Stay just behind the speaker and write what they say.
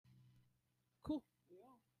Cool.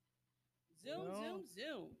 Zoom, zoom,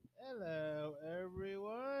 zoom. Hello,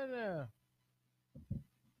 everyone.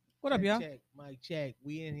 What up, Check, y'all? check, mic check.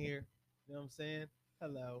 We in here. You know what I'm saying?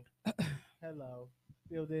 Hello, hello.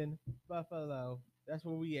 Building Buffalo. That's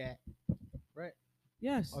where we at, right?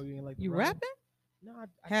 Yes. Oh, you ain't like the You rhyme? rapping? No, I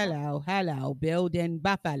tried. Hello, hello, building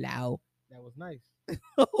Buffalo. That was nice.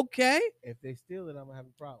 Okay. If they steal it, I'm gonna have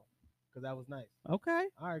a problem because that was nice. Okay.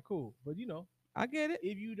 All right, cool. But I get it.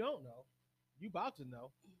 if you don't know, you about to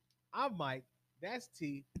know. I'm Mike. That's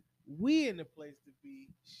T. We in the place to be.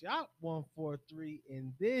 Shop 143,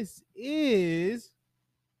 and this is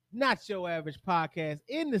not your average podcast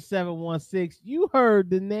in the 716. You heard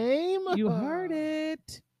the name. You heard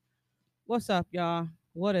it. What's up, y'all?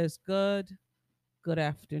 What is good? Good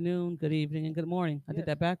afternoon, good evening, and good morning. I did Yes.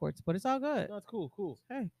 that backwards, but it's all good. No, it's cool. Cool.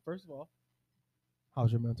 Hey, First of all,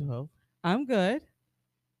 how's your mental health? I'm good.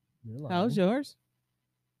 You're How's lying. yours?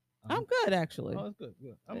 I'm I'm, good, actually. oh, that's good.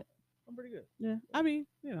 Good. I'm pretty good. Yeah. I mean,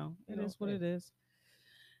 it is what it is.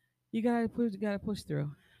 You gotta push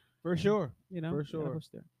through. For sure. You know, For you gotta sure. push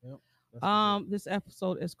through. Yep. That's the deal. This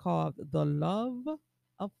episode is called "The Love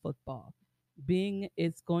of Football." Being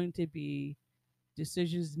it's going to be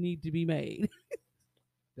decisions need to be made.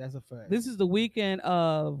 That's a fact. This is the weekend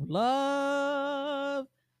of love.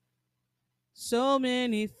 So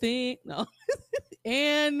many things, no,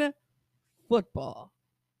 and football.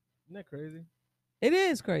 Isn't that crazy? It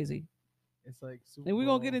is crazy, It's like Super and we're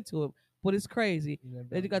gonna get Bowl. into it. But it's crazy You know,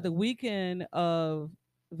 that you got the weekend of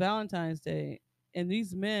Valentine's Day, and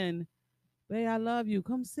these men, babe, I love you.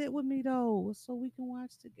 Come sit with me though, so we can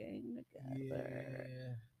watch the game together.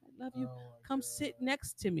 Yeah. I love you. Oh Come my sit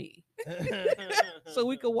next to me, god. so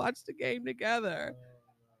we can watch the game together.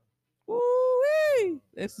 Oh, Woo-wee. no.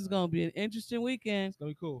 This is gonna be an interesting weekend, It's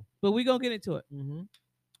gonna be cool. but we're gonna get into it. Mm-hmm.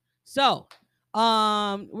 So,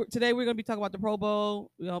 today we're gonna be talking about the Pro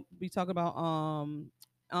Bowl. We're gonna be talking about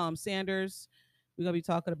Sanders. We're gonna be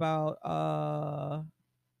talking about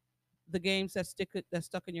the games that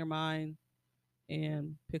stuck in your mind,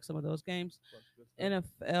 and pick some of those games.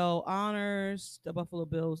 NFL honors, the Buffalo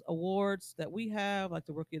Bills awards that we have, like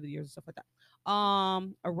the Rookie of the Years and stuff like that.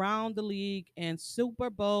 Around the league and Super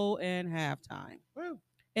Bowl and halftime, Woo.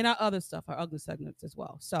 and our other stuff, our ugly segments as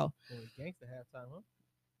well. So, Gangsta halftime, huh?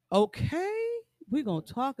 okay, we're gonna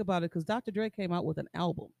talk about it because Dr. Dre came out with an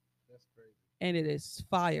album, That's crazy. and it is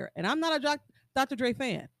fire. And I'm not a Dr. Dre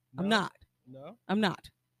fan. I'm No? not. No. I'm not.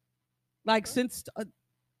 Like Okay. since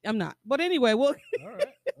I'm not. But anyway, well, All right.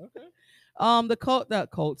 Okay. the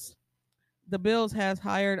Colts, the Bills has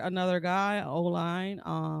hired another guy, O line,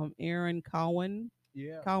 Aaron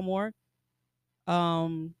Yeah. Cowmore.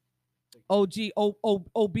 OG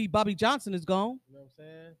OB Bobby Johnson is gone. You know what I'm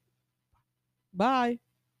saying? Bye.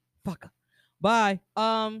 Fuck. Bye.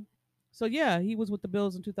 So yeah, he was with the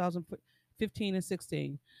Bills in 2015 and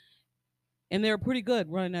 16. And they were pretty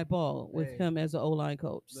good running that ball with Hey, him as an O line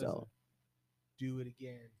coach. listen. So Do it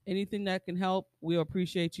again. anything that can help, we'll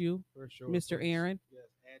appreciate you, For sure. Mr. Please. Aaron. Yes.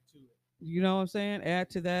 Add to it. You know what I'm saying? Add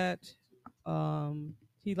to that.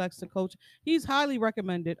 He likes to coach. He's highly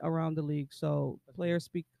recommended around the league, so players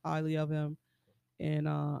speak highly of him. And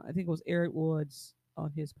I think it was Eric Woods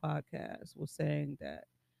on his podcast was saying that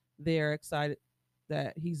they're excited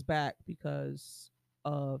that he's back because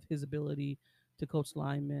of his ability to coach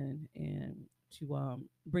linemen and to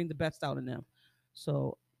bring the best out in them.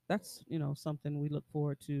 So that's something we look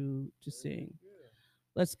forward to seeing. Yeah.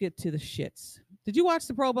 Let's get to the shits. Did you watch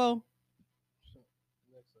the Pro Bowl?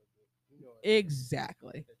 Next subject. You know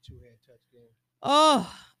Exactly. that two-hand touch game.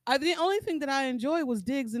 Oh, the only thing that I enjoyed was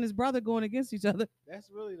Diggs and his brother going against each other. That's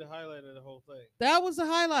really the highlight of the whole thing. That was the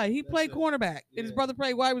highlight. He That's played it. cornerback, and his Yeah. brother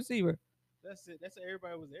played wide receiver. That's it. That's what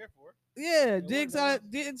everybody was there for. Yeah, And Diggs.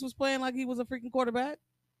 Diggs was playing like he was a freaking quarterback.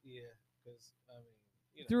 Yeah, because I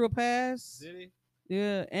mean, Threw a pass. Did he?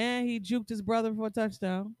 Yeah, and he juked his brother for a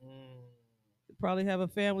touchdown. Probably have a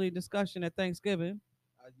family discussion at Thanksgiving.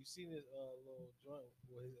 You seen his little joint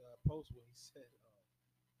with his post where he said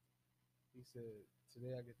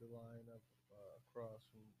today I get to line up across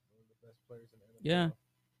from one of the best players in the NFL. Yeah.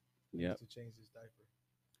 He Yep. used to change his diaper.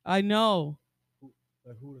 I know.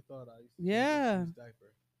 Who would have thought I used to Yeah. change his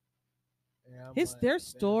diaper? And I'm like, Their "That's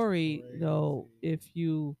story though, crazy." if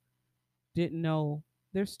you didn't know,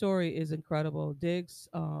 their story is incredible. Diggs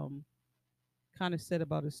kind of said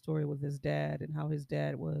about his story with his dad and how his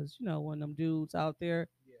dad was, one of them dudes out there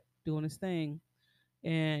Yeah. doing his thing.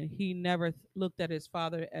 And he never looked at his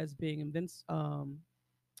father as being invincible.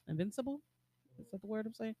 Is that the word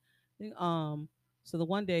I'm saying? So the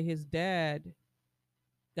one day his dad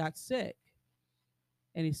got sick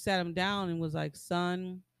and he sat him down and was like,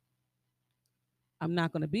 son, I'm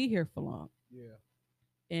not going to be here for long. Yeah.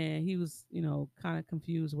 And he was, kind of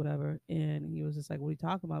confused, whatever. And he was just like, "What are you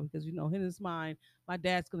talking about?" Because in his mind, my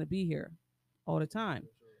dad's going to be here all the time. For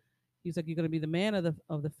sure. He's like, "You're going to be the man of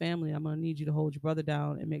the family. I'm going to need you to hold your brother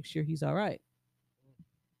down and make sure he's all right."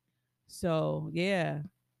 So yeah,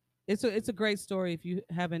 it's a great story if you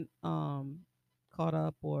haven't caught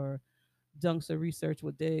up or done some research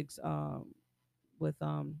with Diggs with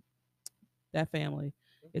that family.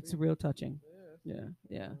 It's real touching. Yeah,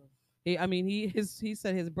 yeah. I mean, he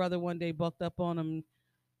said his brother one day bucked up on him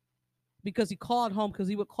because he called home because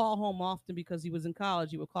he would call home often because he was in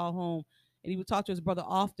college. He would call home and he would talk to his brother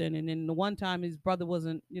often. And then the one time his brother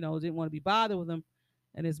wasn't, didn't want to be bothered with him,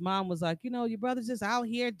 and his mom was like, "Your brother's just out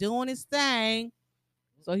here doing his thing."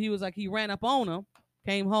 So he was like, he ran up on him,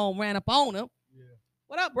 came home, ran up on him. Yeah.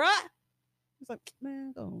 "What up, bruh?" He's like,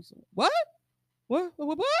 "Man, go on, son." What? What?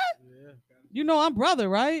 Yeah. I'm brother,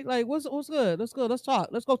 right? Like, what's good? Let's go. Let's talk.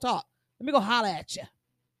 Let's go talk. Let me go holler at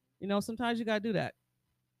you. Sometimes you gotta do that.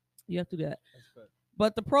 You have to do that. That's good.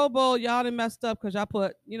 But the Pro Bowl, y'all done messed up because y'all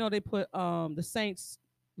put, they put the Saints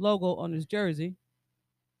logo on his jersey.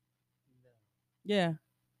 No. Yeah.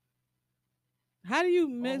 How do you Oh,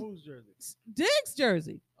 miss whose jersey? Diggs'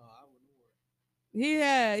 jersey? Oh, I wouldn't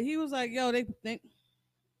wear it. He was like, "Yo, they think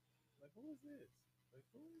Like, who is this? Like,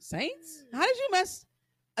 who is Saints? this? How did you mess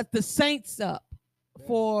the Saints up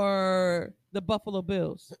for the Buffalo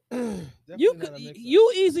Bills? Definitely You not could, a mix-up.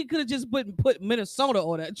 you easily could have just put Minnesota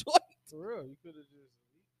on that joint. For real, you could have just.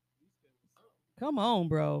 Come on,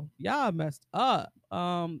 bro. Y'all messed up.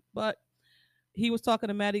 But he was talking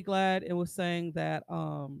to Matty Glad and was saying that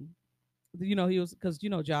he was because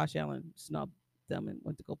Josh Allen snubbed them and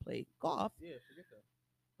went to go play golf. Yeah, forget that.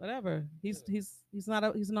 Whatever. He's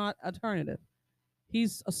not alternative.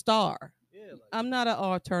 He's a star. Yeah, like. I'm not an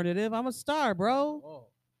alternative. I'm a star, bro. Oh.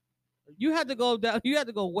 You had to go down. You had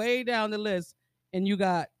to go way down the list, and you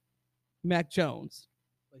got Mac Jones.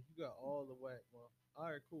 Like you got all the whack. Well, all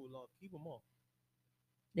right, cool. Long, keep them all.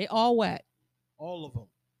 They all whack. All of them.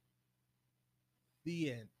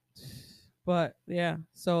 The end. But yeah,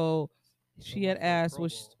 so she had Someone for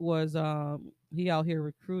asked Pro was he out here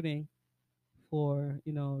recruiting for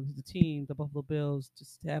the team, the Buffalo Bills,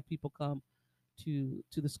 just to have people come to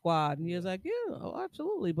the squad, and he was like, "Yeah, oh,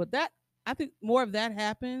 absolutely." But that I think more of that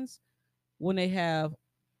happens when they have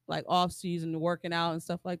like off season working out and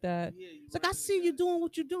stuff like that. Yeah, It's like, "I see you doing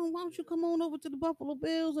what you're doing. Why don't you come on over to the Buffalo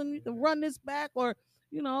Bills and you can run this back or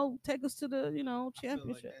take us to the I feel like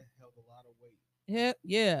championship." that held a lot of weight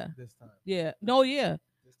Yeah, this time. yeah, no, yeah.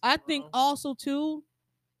 This I time think around. also too.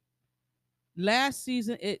 Last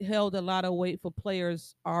season it held a lot of weight for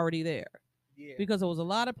players already there Yeah. because there was a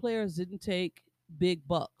lot of players didn't take big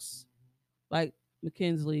bucks like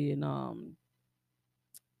McKinsley and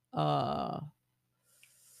uh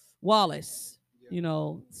Wallace,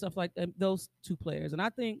 Yeah. stuff like that, those two players, and I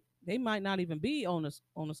think they might not even be on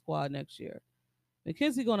the squad next year.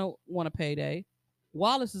 McKenzie gonna want a payday.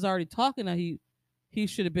 Wallace is already talking that he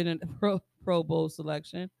should have been in the Pro Bowl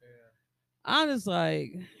selection. Yeah. I'm just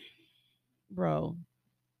like, bro.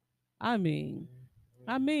 I mean,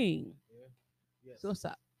 Yeah. Yes. so what's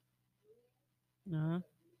up? Uh-huh.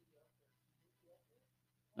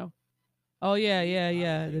 Oh yeah, yeah, I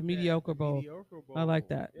yeah. like The that. mediocre The bowl. mediocre bowl. I like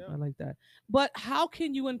that. Yeah. I like that. But how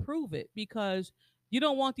can you improve it? Because you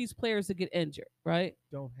don't want these players to get injured, right?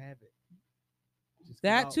 Don't have it. Just give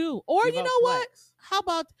That out- too. Or give you out know what? plaques. How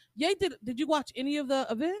about did you watch any of the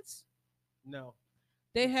events? No.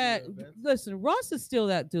 They Which had events? listen, Russ is still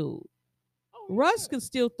that dude. Oh, Russ yeah. can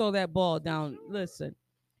still throw that ball down. Sure. Listen.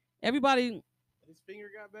 Everybody His finger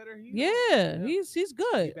got better. yeah, he's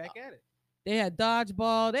good. He back at it. They had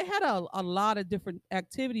dodgeball. They had a lot of different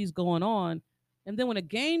activities going on. And then when a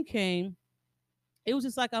game came, it was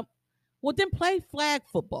just like, well, then play flag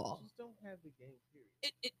football. Just don't have the game.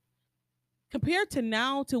 Period. It compared to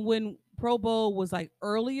now to when Pro Bowl was like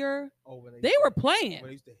earlier, Oh, when they were playing. When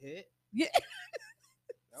they used to hit. Yeah.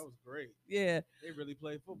 That was great. Yeah, They really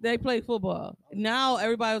played football. they play football. Now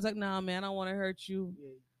everybody was like, "Nah, man, I don't want to hurt you. Yeah,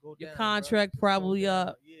 go Your down, contract bro. Just probably go down.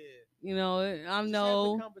 up. Yeah. You know, I'm Just have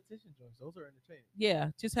no, the competition joints. Those are entertaining. yeah,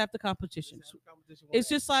 just have the competition. Just have the competition It's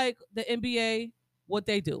one just like the NBA, what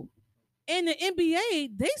they do. In the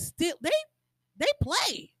NBA, they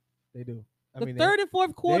play. they do. I The mean, third and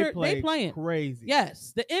fourth quarter, they play playing. crazy.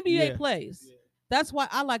 Yes, the NBA Yeah. plays. Yeah. That's why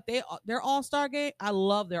I like their All-Star game. I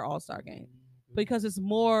love their All-Star game because it's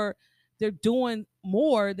more. They're doing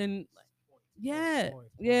more than yeah,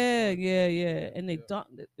 Points, yeah, points, yeah, points. yeah, and they Yeah. dunk.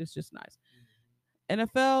 It's just nice.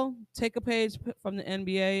 NFL, take a page from the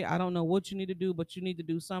NBA. I don't know what you need to do, but you need to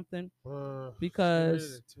do something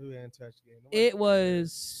because the two-hand touch game. it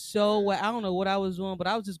was so. I don't know what I was doing, but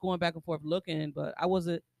I was just going back and forth looking, but I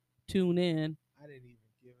wasn't tuned in. I didn't even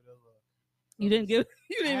give it a look. You didn't give.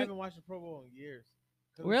 You I didn't. haven't watched the Pro Bowl in years.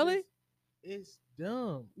 'Cause Really? It's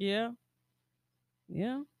dumb. Yeah.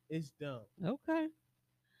 Yeah. It's dumb. Okay.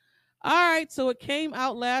 All right. So it came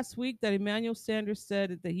out last week that Emmanuel Sanders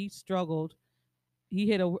said that he struggled. He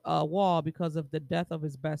hit a wall because of the death of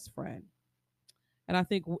his best friend. And I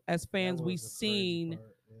think as fans, That we've was the crazy seen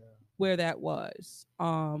part, yeah. where that was.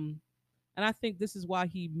 And I think this is why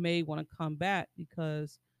he may want to come back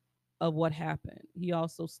because of what happened. He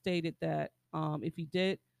also stated that if he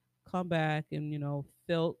did come back and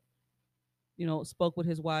felt spoke with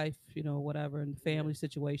his wife, whatever, in the family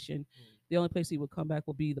situation, the only place he would come back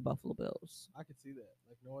would be the Buffalo Bills. I could see that.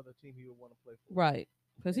 Like no other team he would want to play for. Right.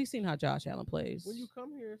 Because he's seen how Josh Allen plays. When you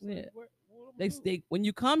come here, it's Yeah. like, what am I doing? They when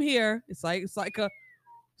you come here, it's like a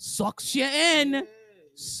sucks you in. Yeah.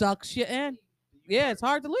 Sucks you in. You Yeah, it's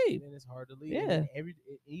hard to leave. And it's hard to leave. Yeah. And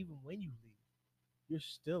even when you leave, you're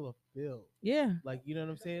still a Bill. Yeah. Like you know what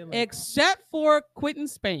I'm saying? Like, Except for Quentin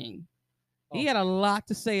Spain. He oh, had a lot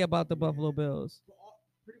to say about the yeah. Buffalo Bills.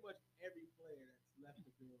 Pretty much every player that's left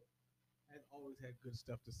the Bill has always had good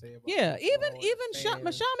stuff to say about. Yeah, Buffalo and even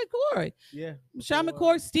fans. Mashawn McCoy. Yeah, Sean so,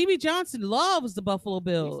 McCoy, Stevie Johnson loves the Buffalo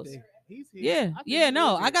Bills. He's here. Yeah, I think yeah, he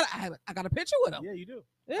no, lives I here. got a picture with him. Yeah, you do.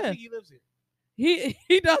 I Yeah, think he lives here.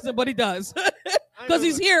 he doesn't, but he does I because know,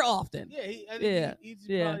 he's like, here often. Yeah, I think Yeah, He's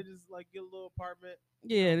yeah. probably just like get a little apartment.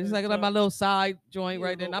 Yeah, it's like my little side joint Yeah,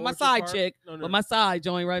 right there. little Not my orchard side park. chick, No, but my side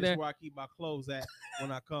joint right That's there. where I keep my clothes at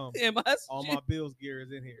when I come. Yeah, All my Bills gear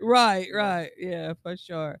is in here. Right, Yeah. right. Yeah, for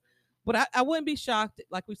sure. But I wouldn't be shocked,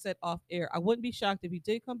 like we said off air, I wouldn't be shocked if he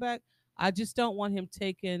did come back. I just don't want him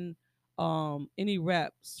taking any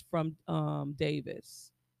reps from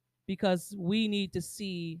Davis because we need to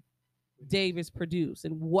see Davis produce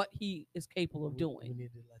and what he is capable of We doing.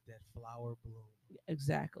 need to let that flower bloom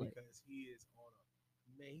Exactly. because he is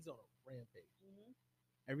he's on a rampage.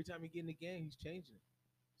 Every time he get in the game, he's changing it.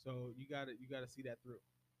 So you gotta see that through.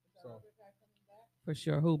 So For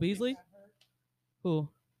sure. Who, Beasley? Who?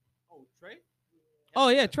 oh Trey. Oh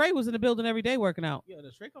yeah, Trey was in the building every day working out. Yeah,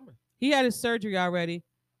 the Trey coming. He had his surgery already.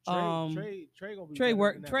 Trey Um, Trey gonna be Trey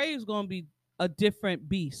better than that. Trey's gonna be a different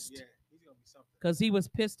beast. Yeah, he's gonna be something. Because he was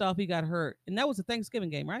pissed off he got hurt. And that was a Thanksgiving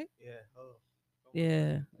game, right? Yeah. Oh. Yeah,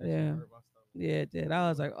 That shit yeah. hurt my stomach. Yeah, it did. I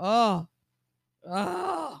was like, oh.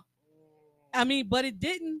 I mean, but it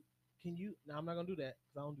didn't. Can you? No, I'm not gonna do that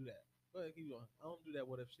because I don't do that. Go ahead, keep going. I don't do that.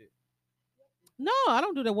 What if shit? No, I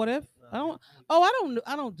don't do that. What if? I don't. Oh,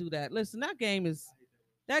 I don't do that. Listen, that game is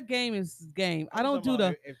game. I don't do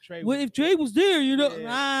the. If Trey, Well, if Trey was there, you know, if Trey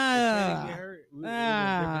didn't ah, get hurt, it was a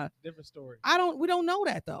ah. different story. We don't know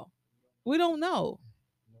that though. We don't know.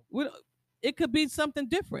 It could be something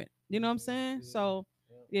different. You know what I'm saying? Yeah. So,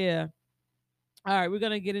 yeah. All right, we're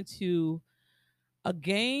gonna get into a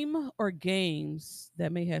game or games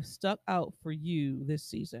that may have stuck out for you this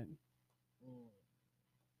season.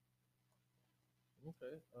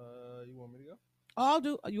 Okay. You want me to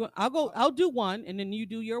go? I'll do one, and then you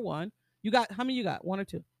do your one. You got how many? You got one or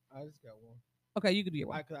two? I just got one. Okay, you could do your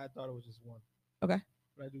one. I thought it was just one. Okay.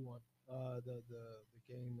 But I do one.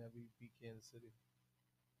 The game that we beat Kansas City.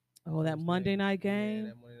 Oh, that Monday night Yeah, game.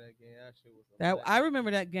 that Monday night game actually was. That electric. I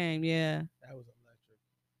remember that game. Yeah, That was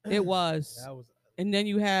electric. it was. That was. And then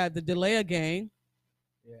you had the delay of game.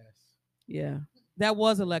 Yes. Yeah, that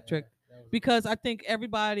was electric Yeah, that was because I think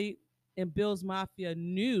everybody in Bills Mafia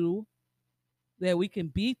knew that we can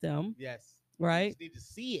beat them, Yes. right? You just need to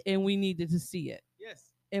see it. And we needed to see it.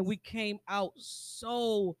 Yes. And we came out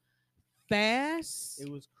so fast. It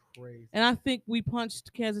was crazy. And I think we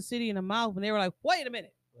punched Kansas City in the mouth, and they were like, "Wait a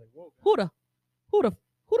minute, Like, whoa, who the?"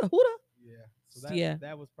 Yeah. So that, Yeah.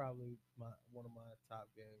 that was probably one of my top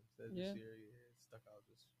games this Yeah. year. Yeah, it stuck out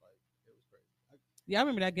just like it was crazy. Yeah, I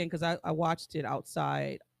remember that game because I watched it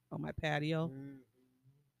outside on my patio.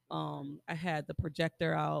 Mm-hmm. I had the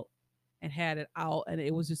projector out and had it out, and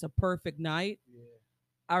it was just a perfect night. Yeah.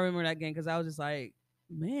 I remember that game because I was just like,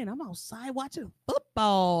 man, I'm outside watching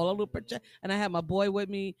football. A little project, and I had my boy with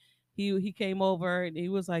me. He came over and he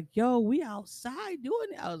was like, yo, we outside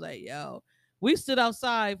doing it. I was like, yo, we stood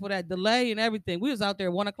outside for that delay and everything. We was out there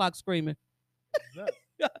at 1:00 screaming. Nuts.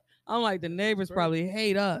 I'm like, the neighbors crazy. probably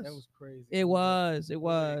hate us. That was crazy. It was. It But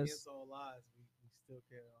was. Against all odds, we still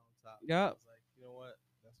came out on top. Yep. I was like, you know what?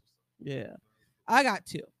 That's what's up. Yeah. I got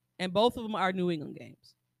two, and both of them are New England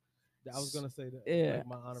games. I was gonna say that. Yeah. Like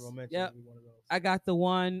my honorable mention. Yep. would be one of those. I got the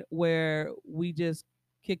one where we just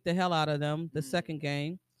kicked the hell out of them the Mm. second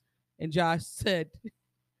game. And Josh said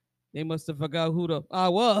they must have forgot who I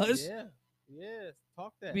was Yeah. Yes.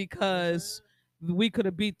 Talk that. because we could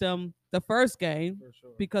have beat them the first game For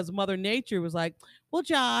sure. because Mother Nature was like, well,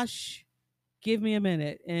 Josh, give me a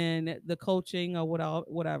minute. And the coaching or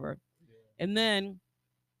whatever. Yeah. And then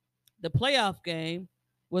the playoff game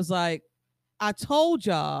was like, I told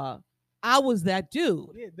y'all I was that dude.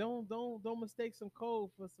 Yeah, don't mistake some code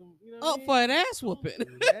for some, you know what I Oh, mean? for an ass Don't whooping.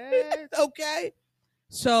 do that. Okay.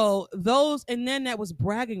 So those, and then that was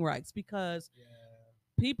bragging rights because Yeah.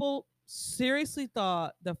 people seriously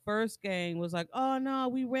thought the first game was like, oh no,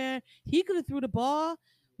 we ran. He could have threw the ball.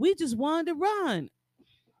 We just wanted to run.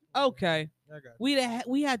 Okay. I got you.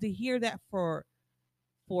 We had to hear that for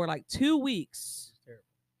like 2 weeks. It's terrible.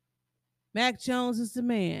 Mac Jones is the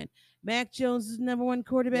man. Mac Jones is the number one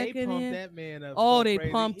quarterback They in pumped here. that man up. Oh, so they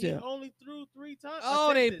crazy. pumped he him. only threw 3 times.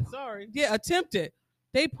 Oh, they Attempted, sorry. Yeah, attempted.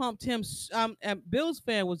 They pumped him. And Bills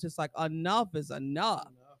fan was just like, enough is enough.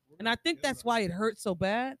 And I think that's why it hurt so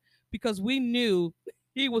bad because we knew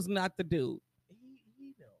he was not the dude,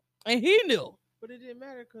 he know. and he knew. But it didn't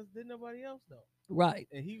matter because didn't nobody else know. Right.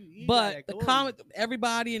 And he But got the glory. comment,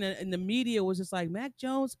 everybody in the media was just like, Mac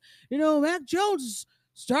Jones, Mac Jones is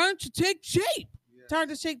starting to take shape. Yeah.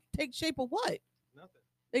 Starting to take shape of what? Nothing.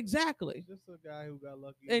 Exactly. Just a guy who got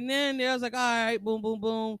lucky. And then there was like, all right, boom, boom,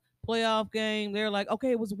 boom, playoff game. They're like,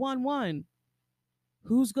 okay, it was 1-1.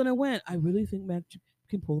 Who's gonna win? I really think Mac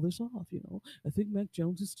can pull this off. I think Mac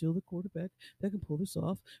Jones is still the quarterback that can pull this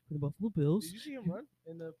off for the Buffalo Bills. Did you see him run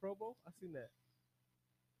in the Pro Bowl? I seen that.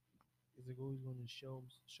 Is it always going to show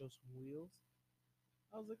some wheels?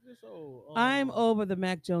 I was like, this old. I'm over the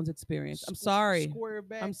Mac Jones experience. I'm sorry. Square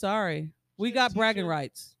back. I'm sorry. We Shit got bragging teacher.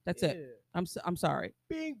 rights. That's it. Yeah. I'm sorry.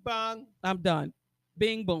 Bing bong. I'm done.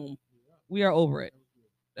 Bing boom. We are over it.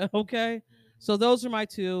 Okay. So those are my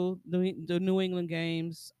two, the New England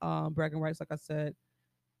games, bragging rights, like I said,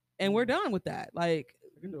 and we're done with that. Like,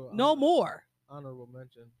 I can do an no more. honorable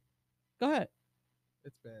mention. Go ahead.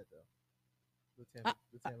 It's bad though.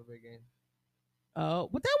 The Tampa Bay game. Oh,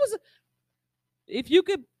 but that was, if you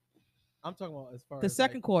could, I'm talking about as far the as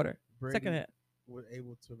second like, quarter, Brady second half. was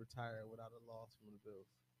able to retire without a loss from the Bills.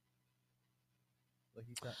 Like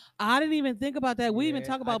he thought, I didn't even think about that. We even Yeah,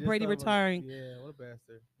 talk I about just Brady thought about it. retiring. Yeah, what a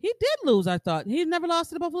bastard. He did lose, I thought. He never lost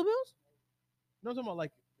to the Buffalo Bills? No, I'm talking about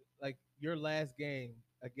like your last game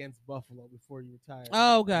against Buffalo before you retire.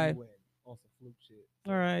 Oh, okay. You win on some fluke shit.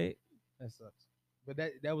 All right. That sucks. But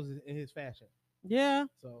that was in his fashion. Yeah.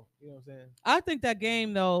 So you know what I'm saying? I think that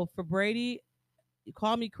game, though, for Brady, you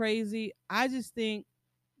call me crazy. I just think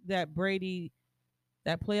that Brady,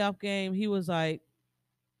 that playoff game, he was like,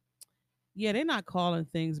 yeah, they're not calling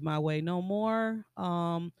things my way no more.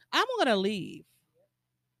 I'm gonna leave.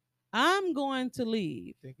 I'm going to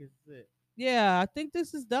leave. I think it's it. Yeah, I think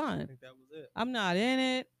this is I done. think that was it. I'm not in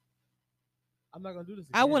it. I'm not gonna do this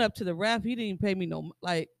again. I went up to the ref. He didn't even pay me no,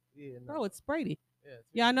 like, Yeah, no. bro, it's Brady. Yeah, it's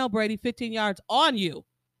Yeah, I know, Brady. 15 yards on you.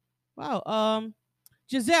 Wow.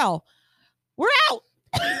 Giselle, we're out.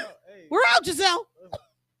 Hey, We're out, Giselle. listen,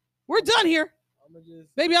 We're done here. I'm gonna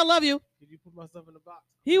just. Baby, I love you. Could you put myself in the box?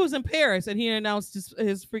 He was in Paris and he announced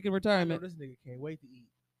his freaking I know retirement. this nigga can't wait to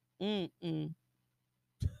eat. Mm-mm.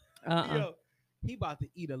 Yo, he about to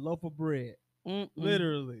eat a loaf of bread. Mm-mm.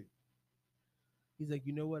 Literally. He's like,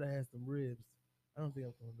 you know what? I had some ribs. I don't think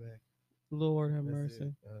I'm coming back. Lord have That's mercy.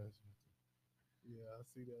 it. Yeah, I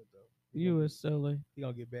see that though. You were silly. He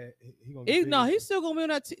gonna get bad. He gonna get No, big. he's still gonna be on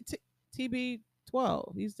that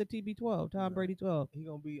TB12. He's the TB12, Tom No. Brady 12. He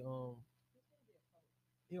gonna be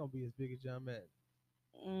He gonna be as big as John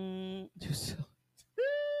Madden. You're silly.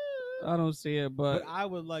 I don't see it, but But I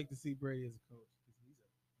would like to see Brady as a coach.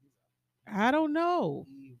 I don't know.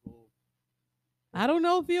 He's evil. I don't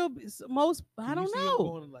know if he'll be most. I Can don't you see him know.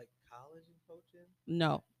 going to like college and coaching.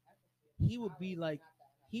 No. He would be like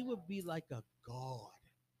a god.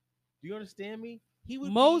 Do you understand me? He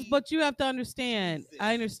would Most, be, but you have to understand. Jesus.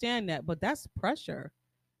 I understand that, but that's pressure.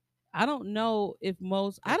 I don't know if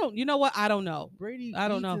most. I don't. You know what? I don't know. Brady. I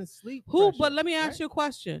don't eats know. and sleep Who? pressure, But let me ask right? you a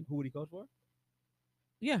question. Who would he coach for?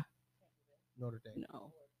 Yeah. Notre Dame.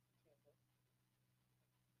 No.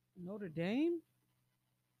 Notre Dame.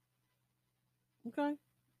 Okay.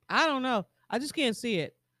 I don't know. I just can't see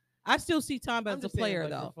it. I still see Tom I'm as a just saying, player,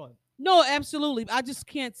 like, though. for fun. No, absolutely. I just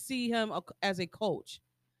can't see him as a coach.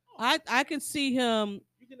 Oh. I can see him.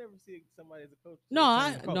 You can never see somebody as a coach. No,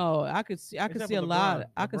 turn a coach. I could see. I could Except see for a lot. LeBron.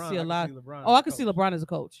 I could LeBron, see a lot. LeBron Oh, as I a could see coach. LeBron as a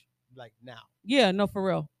coach. Like now. Yeah, no, for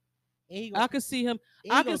real. And he I gonna- could see him. and he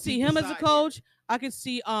I gonna could see teach him the as a side coach. I could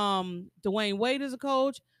see Dwayne Wade as a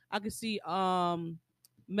coach. I could see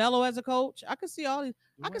Melo as a coach. I could see all these.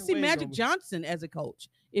 I could Dwayne see Wade Magic gonna be- Johnson as a coach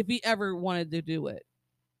if he ever wanted to do it.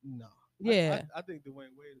 No. Yeah. I think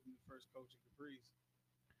Dwayne Wade will be the first coach in Caprice.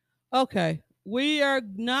 Okay. We are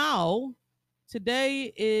now.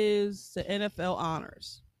 Today is the NFL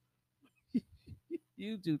honors.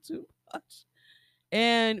 You do too much.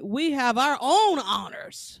 And we have our own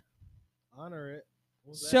honors. Honor it.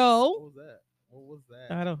 What was that? So- What was that? What was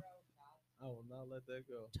that? I don't. I will not let that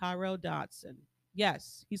go. Tyrell Dodson.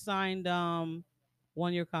 Yes, he signed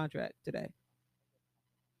 1-year contract today.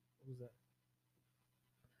 What was that?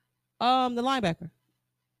 The linebacker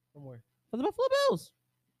From where? for the Buffalo Bills.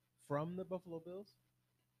 From the Buffalo Bills?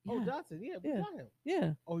 Oh, Yeah. Dotson. Yeah, we Yeah. got him.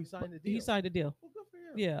 Yeah, Oh, he signed the deal. he signed a deal. Well, good for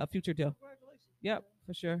him. Yeah, a future deal. Congratulations. Yep,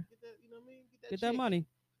 for sure. Get that, you know what I mean? Get that chick. money.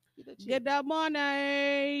 Get that chick. Get that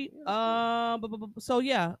money. Yeah, So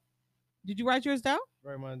yeah, did you write yours down?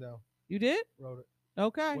 Write mine down. You did. Wrote it.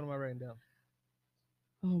 Okay. What am I writing down?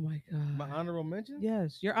 Oh my god. My honorable mentions?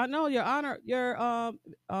 Yes, your no, your honor, your I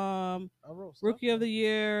wrote stuff rookie of the down. Oh,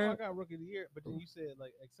 year. I got rookie of the year, but then you said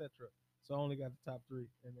like etc. So I only got the top 3,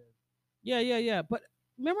 and then Yeah. But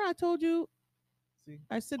remember, I told you, see.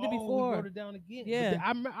 I said it We before. wrote it down again. But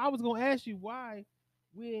Yeah. I was gonna ask you why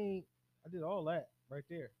we ain't. I did all that right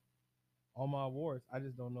there, all my awards. I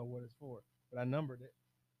just don't know what it's for, but I numbered it.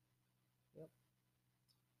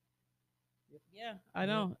 Yeah, I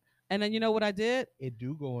know. And then you know what I did? It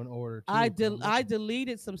do go in order. Too, I if I'm I looking.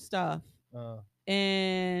 deleted some stuff, Uh,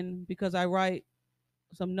 and because I write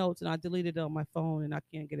some notes and I deleted it on my phone and I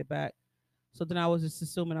can't get it back. So then I was just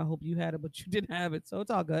assuming I hope you had it, but you didn't have it, so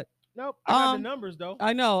it's all good. nope. I got the Um, numbers though.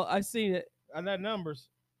 I know, I seen it. I got numbers,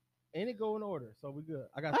 and it go in order, so we good.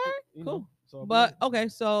 I got. All right, you cool. know, so But we- okay,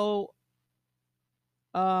 so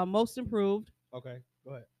most improved, okay,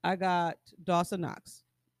 go ahead. I got Dawson Knox.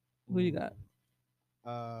 Who you got?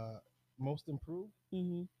 Most improved.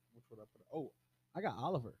 Mm-hmm. Which would I put? Oh, I got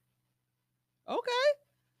Oliver. Okay,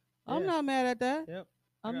 I'm Yeah. not mad at that. Yep.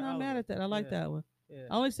 I'm got not mad Oliver. at that. I like Yeah. that one. Yeah.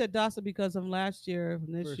 I only said Dawson because of last year,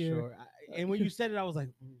 from this For year. sure. And when you said it, I was like,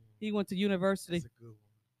 He went to university. that's a good one.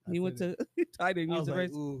 I He went said to it. Titan I was like,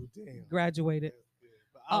 University. ooh, damn. Graduated. That's good.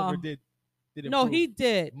 But Oliver Um, did No, improve. he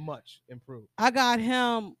did. much improved. I got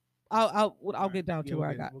him. I'll Alright, get down to yeah, where we'll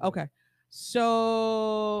I get got. it, we'll get Okay.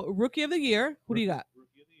 So rookie of the year. Who do you got?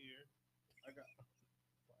 Rookie of the year.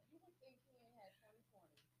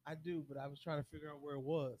 I do, but I was trying to figure out where it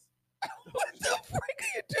was. What the freak are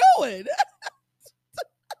you doing? It's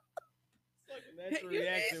like a natural You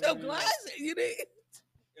reaction need some when you're like, glasses. You need.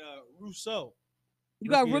 Rousseau. You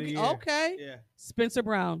got Rookie of the rookie. year. Okay. Yeah, Spencer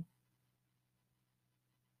Brown.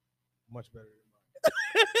 much better than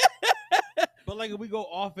mine. But like if we go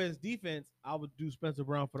offense, defense, I would do Spencer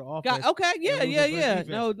Brown for the offense. Got okay. Yeah, who's yeah, the first yeah.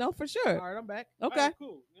 defense? No, for All sure. right, I'm back. Okay. All right,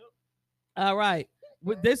 cool. Yep. All right.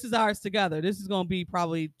 This is ours together. This is gonna be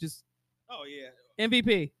probably just Oh yeah.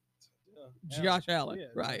 MVP. Yeah. Josh Allen. Yeah,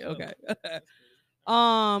 Right. Josh Okay. Allen. That's crazy.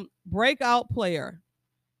 Breakout player.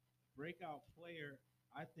 Breakout player.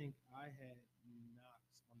 I think I had Knox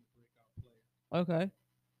on the breakout player. Okay.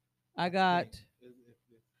 I got.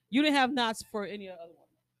 You didn't have knots for any other one.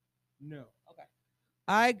 No. Okay.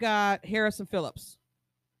 I got Harrison Phillips.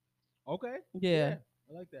 Okay. Yeah,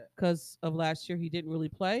 I like that. because of last year he didn't really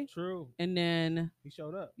play, True. and then He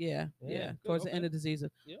showed up. yeah, Yeah, good, towards the end okay. of the season.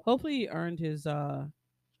 Yeah. Hopefully he earned his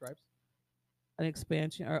Stripes. an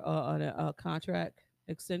expansion or a contract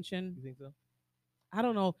extension. You think so? I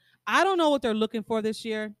don't know. I don't know what they're looking for this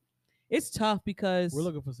year. It's tough because We're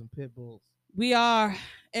looking for some pit bulls. we are,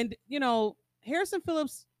 and Harrison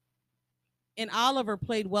Phillips and Oliver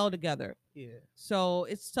played well together. Yeah. So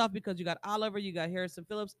it's tough because you got Oliver, you got Harrison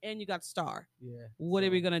Phillips, and you got Starr. Yeah. What are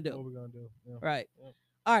we gonna do? What we gonna do? Yeah. Right. Yep.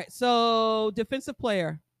 All right. So defensive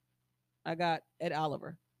player, I got Ed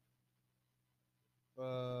Oliver.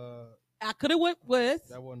 I could have went with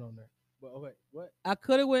That wasn't on there. But okay, what? I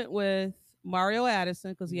could have went with Mario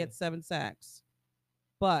Addison because he had Yeah. 7 sacks,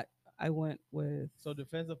 but I went with So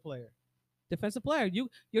defensive player. defensive player.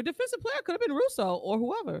 Your defensive player could have been Russo or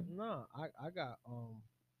whoever. No, I got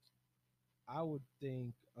I would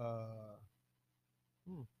think I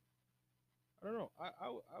don't know.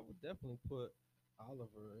 I would definitely put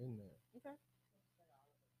Oliver in there. Okay.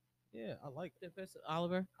 Yeah, I like Defensive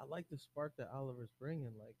Oliver. I like the spark that Oliver's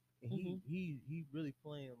bringing. Like and he really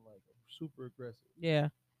playing like super aggressive. Yeah.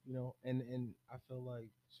 You know, and I feel like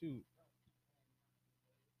shoot.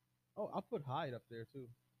 Oh, I'll put Hyde up there too.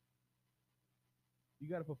 You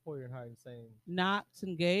got to put Poyer and Hyde in the same. Knox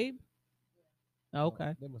and Gabe.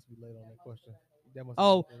 Okay. They must be late on that question. That must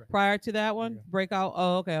Oh, be late. prior to that one, Yeah. breakout.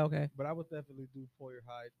 Oh, okay. But I would definitely do Poyer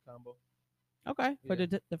Hyde combo. Okay. For Yeah.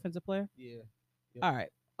 the defensive player. Yeah. Yep. All right.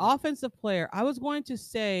 Offensive player. I was going to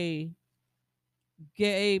say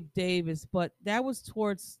Gabe Davis, but that was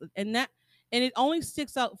towards and it only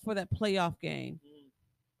sticks out for that playoff game.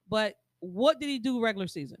 But what did he do regular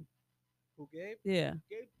season? Who Gabe? Yeah.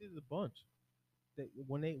 Gabe did a bunch. That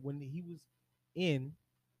when he was in,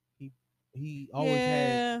 he always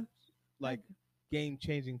had like game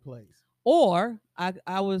changing plays. Or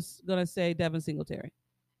I was gonna say Devin Singletary.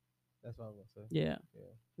 That's what I was gonna say. Yeah.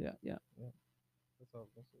 Yeah. Yeah. That's what I was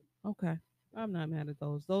gonna say. Okay. I'm not mad at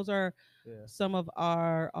those. Those are Yeah. some of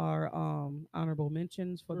our honorable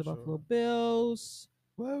mentions for the For Buffalo sure. Bills.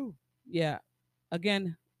 Whoa. Yeah.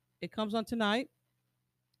 Again, it comes on tonight.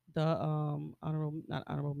 The not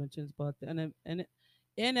honorable mentions, but the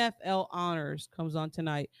NFL honors comes on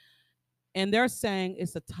tonight. And they're saying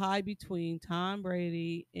it's a tie between Tom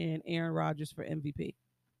Brady and Aaron Rodgers for MVP.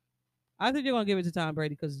 I think they're gonna give it to Tom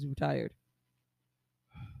Brady because he's retired.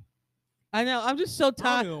 I know. I'm just so I don't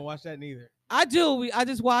tired. even watch that neither. I do. I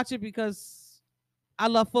just watch it because I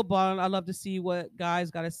love football and I love to see what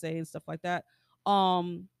guys got to say and stuff like that.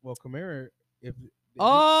 Well, Kamara, if we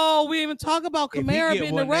didn't even talk about if he Kamara get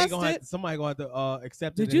being one, arrested. somebody gonna have to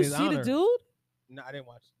accept it. Did in you his see honor. the dude? No, I didn't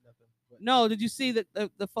watch nothing. But No, did you see the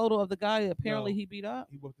photo of the guy that apparently No. he beat up?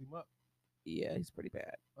 he whooped him up. Yeah, he's pretty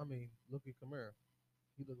bad. I mean, look at Kamara.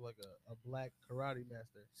 He looked like a black karate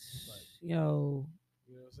master. Like, Yo,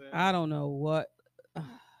 you know what I'm saying? I don't know what.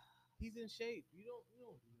 He's in shape. You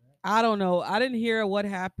don't do that. I don't know. I didn't hear what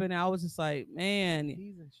happened. I was just like, man,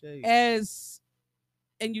 He's in shape.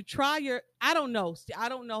 and you try your. I don't know. I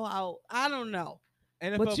don't know how. I don't know.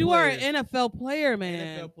 NFL But you players, are an NFL player,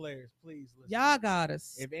 man. NFL players, please listen. Y'all got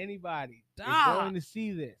us. If anybody is Stop. going to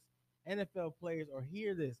see this, NFL players or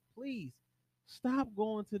hear this, please stop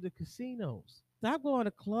going to the casinos. Stop going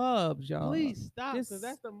to clubs, y'all. Please stop, This- because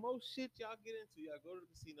that's the most shit y'all get into. Y'all go to the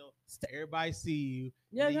casino, everybody see you,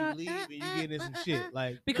 Yeah, and then yeah, you leave, and you get in some shit.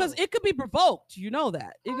 Like Because no. it could be provoked. You know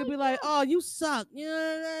that. It could Oh, be like, yeah. oh, you suck.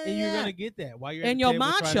 Yeah, and you're gonna get that while you're And at the your table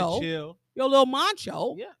trying to macho. chill. your little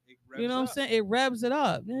macho. Yeah, it You know what I'm revs up. saying? It revs it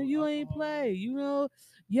up. Little You ain't alcohol. play. You know,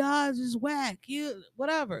 y'all just whack. You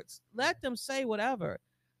whatever. Let them say whatever.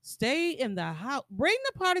 Stay in the house. Bring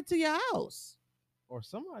the party to your house. Or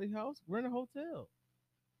somebody's house, rent a hotel.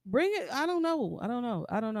 Bring it. I don't know.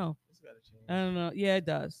 It's gotta change. I don't know. Yeah, it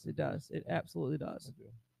does. It does. It absolutely does. I do.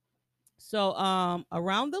 So,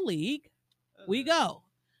 around the league, we go.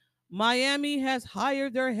 Miami has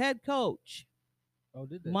hired their head coach, Oh,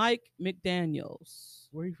 did they? Mike McDaniels.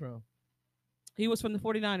 Where he from? He was from the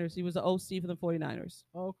 49ers. He was the OC for the 49ers.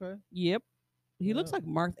 Oh, okay. Yep. He looks Yeah. like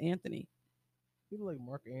Mark Anthony. He look like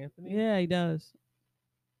Mark Anthony. Yeah, he does.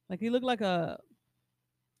 Like he looked like a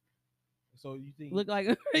So you think?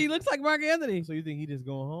 he looks like Mark Anthony. So you think he just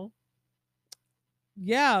going home?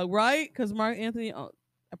 Yeah, right. Because Mark Anthony, a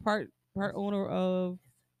part owner of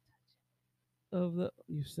the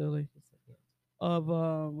you silly of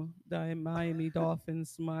the Miami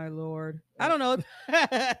Dolphins. My lord, I don't know.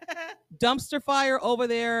 Dumpster fire over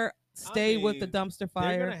there. Stay with the mean, dumpster They're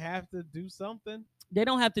fire. gonna have to do something. They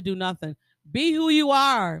don't have to do nothing. Be who you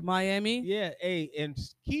are, Miami. Yeah, hey, and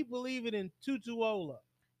keep believing in Tutuola.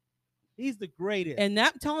 He's the greatest. And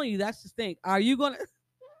that, I'm telling you, that's the thing. Are you gonna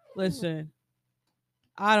listen?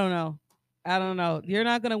 I don't know. You're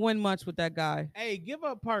not gonna win much with that guy. hey, give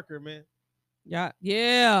up Parker, man.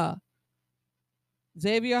 Yeah.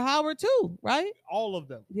 Xavier Howard too, right? All of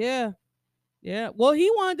them. Yeah. Well, he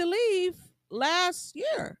wanted to leave last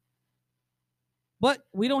year, but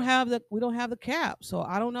we don't have the cap, so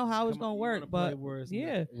I don't know how it's Come on, gonna you work. wanna play But where it's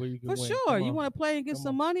yeah, where you can for win. sure, Come you on. want to play and get Come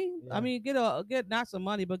some on. money. Yeah. I mean, get not some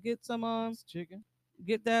money, but get some It's chicken.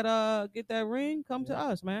 get that ring. Come to Yeah.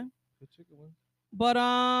 us, man. Good chicken wing. But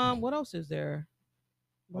what else is there?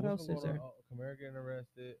 What else is there? Kamara getting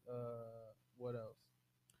arrested. What else?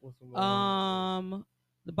 What's going on?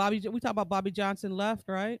 The Bobby. We talked about Bobby Johnson left,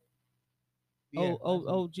 right? Yeah,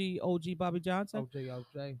 OG Bobby Johnson.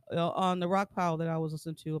 OJ. On the Rock Pile that I was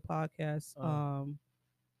listening to a podcast,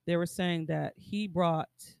 they were saying that he brought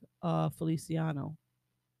Feliciano,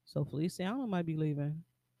 so Feliciano might be leaving.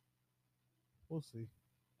 We'll see.